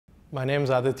My name is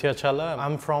Aditya Challa.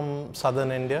 I'm from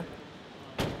southern India.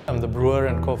 I'm the brewer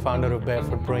and co-founder of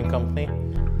Barefoot Brewing Company.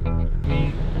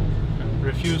 We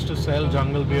refuse to sell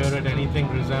jungle beer at anything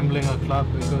resembling a club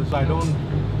because I don't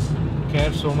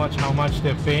care so much how much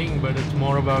they're paying, but it's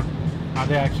more about are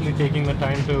they actually taking the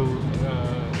time to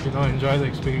enjoy the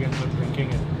experience of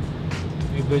drinking it.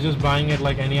 If they're just buying it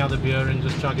like any other beer and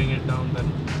just chugging it down,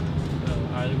 then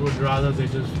I would rather they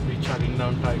just be chugging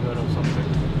down Tiger or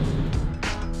something.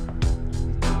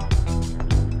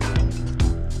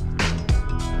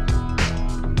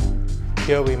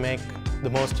 Here we make the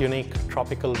most unique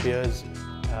tropical beers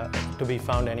to be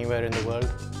found anywhere in the world.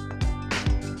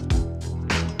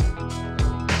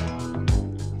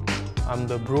 I'm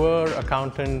the brewer,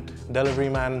 accountant, delivery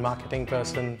man, marketing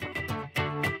person.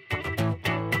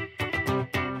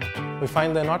 We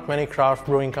find there are not many craft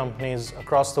brewing companies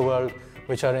across the world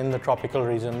which are in the tropical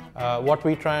region. What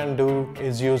we try and do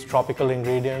is use tropical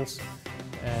ingredients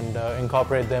and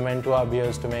incorporate them into our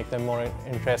beers to make them more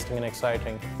interesting and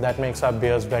exciting. That makes our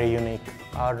beers very unique.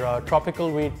 Our tropical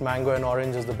wheat, mango and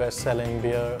orange is the best-selling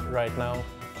beer right now,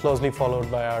 closely followed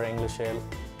by our English ale.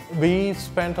 We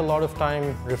spent a lot of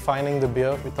time refining the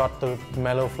beer. We thought the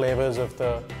mellow flavors of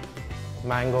the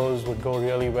mangoes would go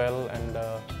really well and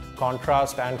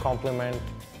contrast and complement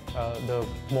the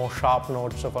more sharp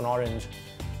notes of an orange.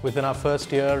 Within our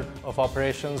first year of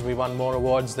operations, we won more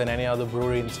awards than any other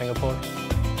brewery in Singapore.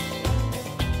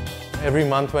 Every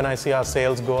month when I see our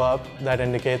sales go up, that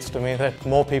indicates to me that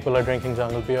more people are drinking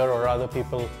jungle beer or other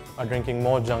people are drinking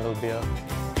more jungle beer.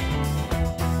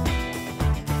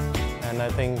 And I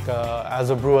think as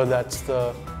a brewer, that's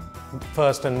the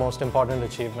first and most important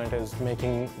achievement, is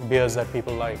making beers that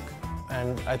people like.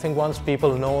 And I think once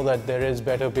people know that there is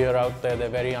better beer out there, they're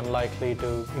very unlikely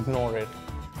to ignore it.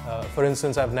 For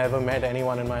instance, I've never met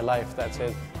anyone in my life that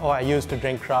says, oh, I used to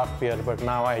drink craft beer, but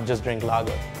now I just drink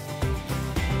lager.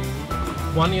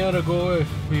 1 year ago, if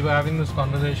we were having this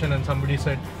conversation and somebody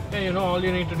said, hey, all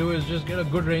you need to do is just get a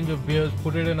good range of beers,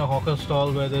 put it in a hawker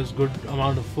stall where there's good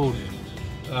amount of food,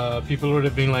 people would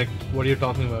have been like, what are you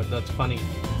talking about? That's funny.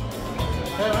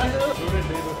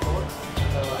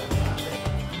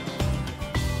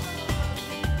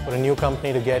 For a new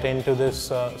company to get into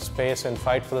this space and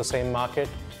fight for the same market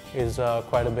is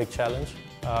quite a big challenge.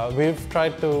 We've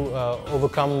tried to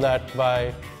overcome that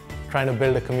by trying to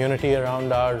build a community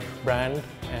around our brand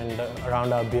and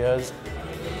around our beers.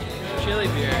 Chili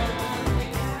beer.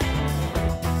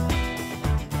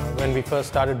 When we first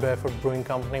started Barefoot Brewing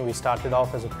Company, we started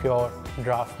off as a pure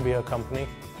draft beer company,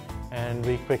 and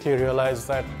we quickly realized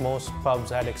that most pubs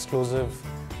had exclusive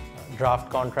draft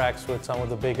contracts with some of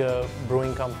the bigger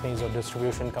brewing companies or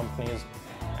distribution companies,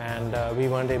 and we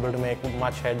weren't able to make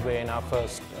much headway in our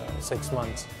first 6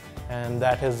 months. And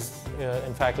that has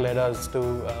in fact led us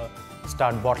to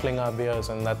start bottling our beers,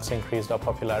 and that's increased our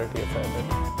popularity a fair bit.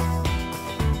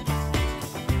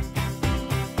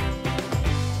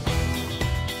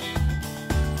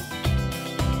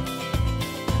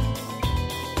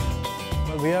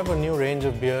 Well, we have a new range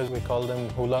of beers. We call them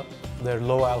Hula. They're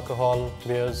low alcohol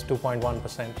beers,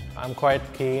 2.1%. I'm quite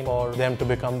keen for them to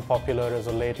become popular as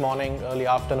a late morning, early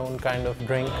afternoon kind of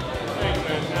drink.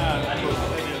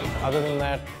 Other than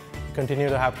that, continue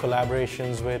to have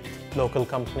collaborations with local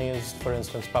companies, for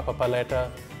instance, Papa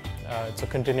Paleta. It's a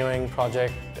continuing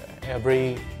project.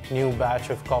 Every new batch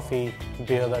of coffee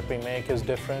beer that we make is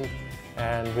different,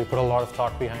 and we put a lot of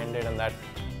thought behind it, and that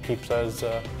keeps us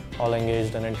all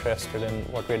engaged and interested in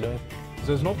what we're doing.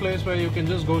 There's no place where you can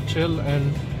just go chill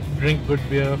and drink good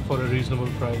beer for a reasonable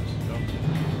price.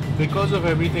 Because of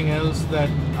everything else that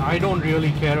I don't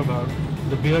really care about,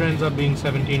 the beer ends up being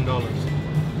 $17.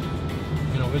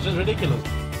 Which is ridiculous.